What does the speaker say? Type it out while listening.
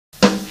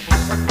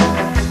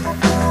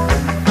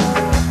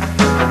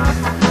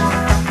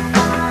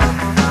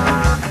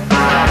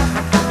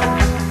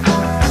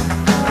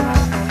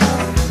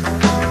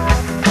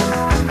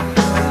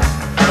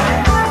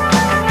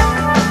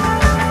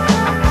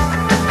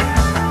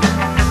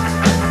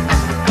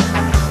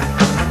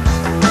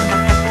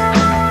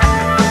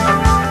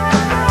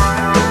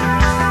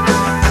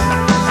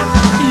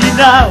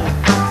Now,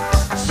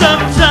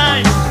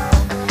 sometimes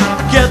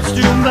gets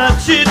too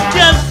much, it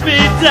gets me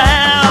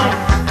down.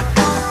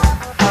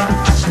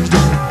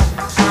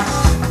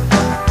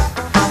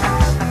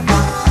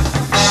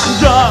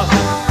 Draw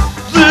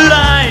the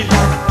line,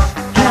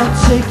 can't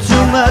take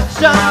too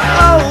much, I'm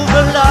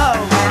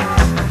overload.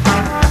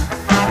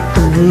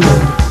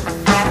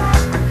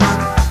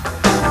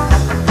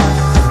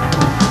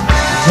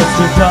 Just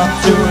a drop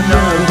to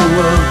another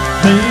world,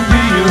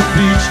 maybe a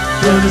beach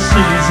where the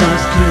seas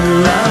as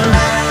clear as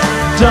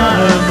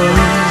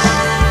diamonds.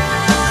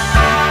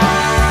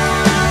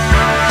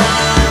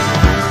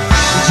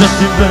 Just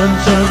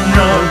invent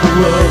another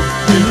world,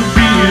 we'll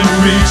be in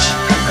reach,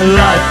 a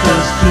life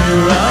as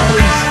clear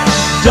as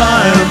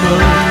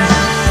diamonds.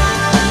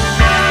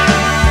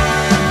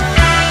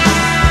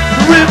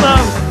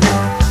 Remote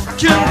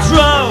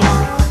control,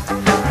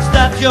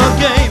 start your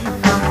game,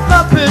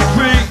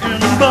 puppetry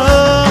in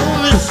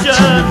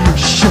motion.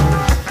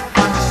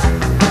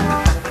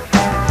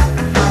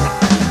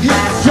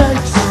 It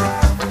takes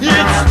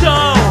its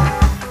toll,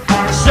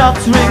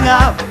 shots ring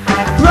out,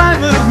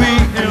 primary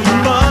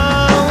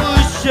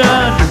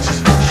emotion.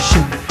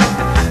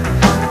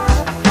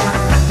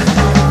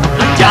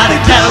 Gotta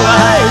get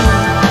away,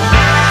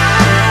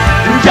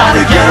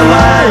 gotta get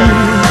away,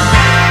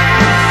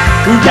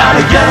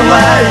 gotta get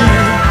away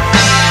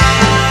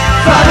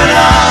from it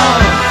all.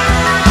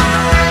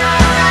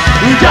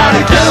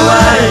 Gotta get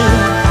away,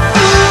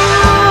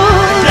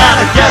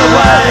 gotta get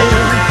away,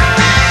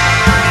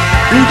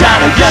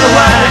 gotta get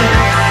away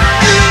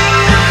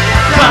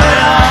from it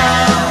all.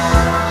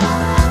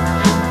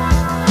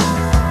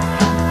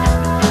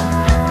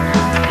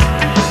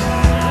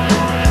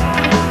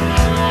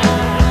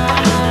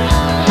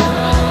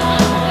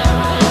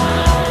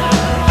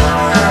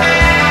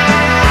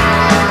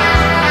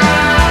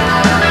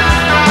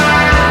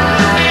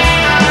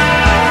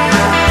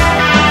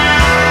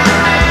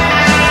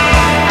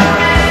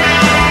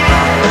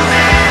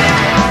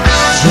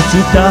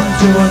 Just up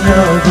to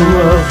another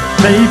world,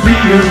 maybe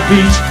a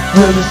beach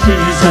where the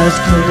sea's as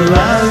clear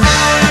as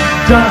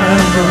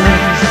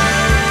diamonds.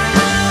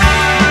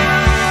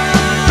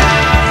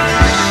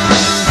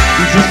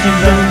 Just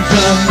invent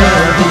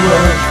another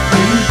world,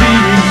 maybe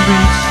a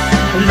beach,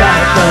 a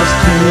life as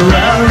clear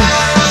as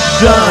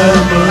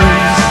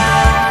diamonds.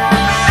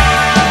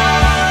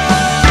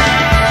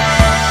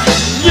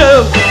 You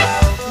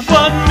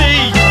want me,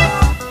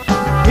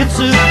 it's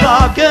a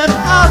bargain,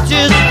 I'll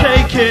just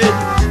take it.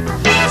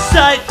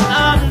 Sight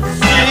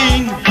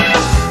unseen,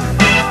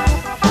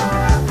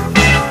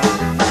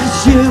 'cause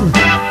you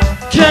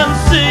can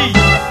see,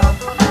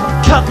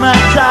 cut my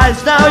ties,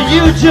 now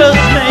you just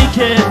make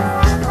it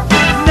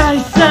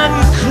nice and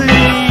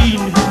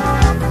clean.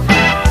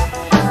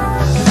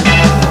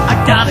 I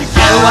gotta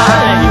get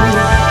away,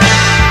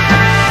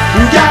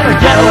 gotta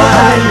get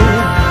away,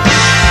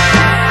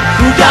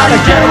 gotta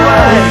get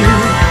away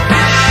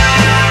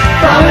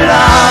from it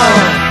all.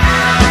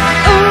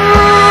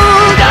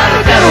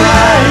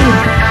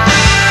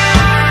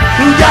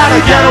 Gotta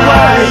get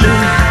away,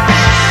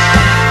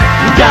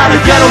 gotta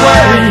get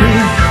away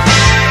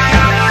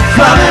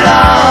from it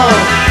all.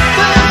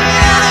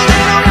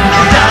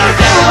 Gotta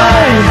get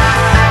away,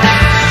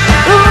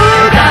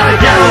 gotta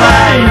get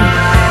away,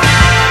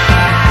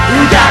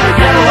 gotta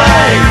get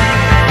away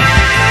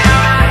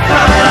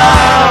from it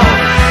all.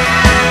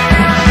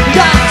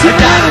 Gotta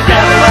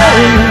get away,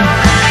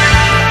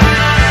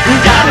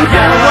 gotta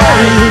get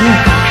away,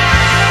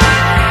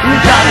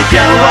 gotta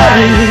get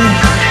away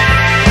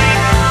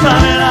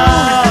from it all.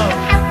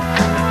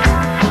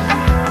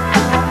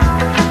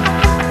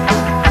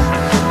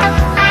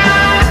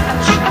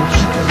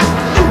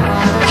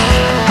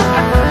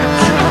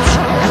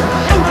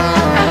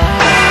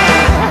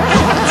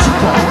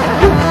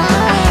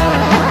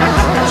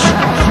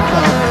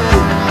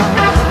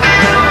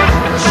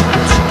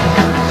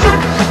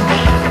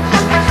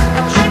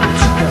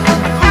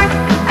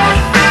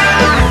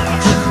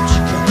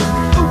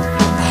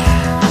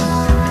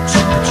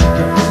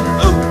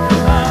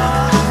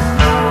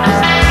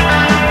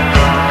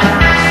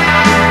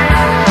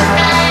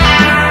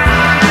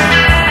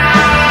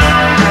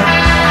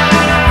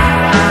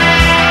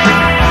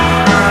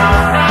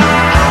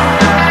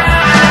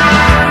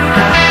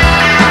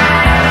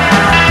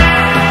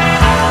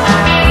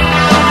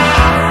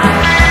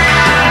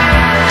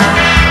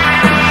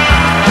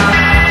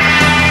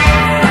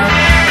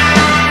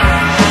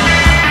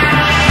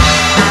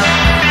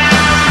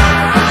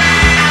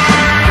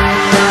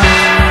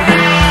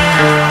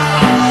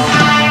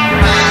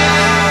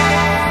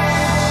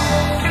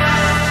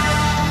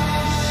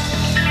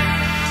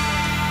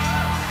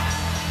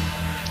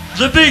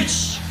 The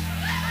beach.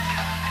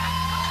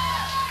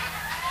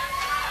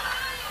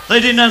 They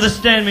didn't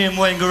understand me in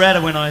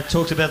Wangaratta when I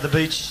talked about the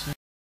beach.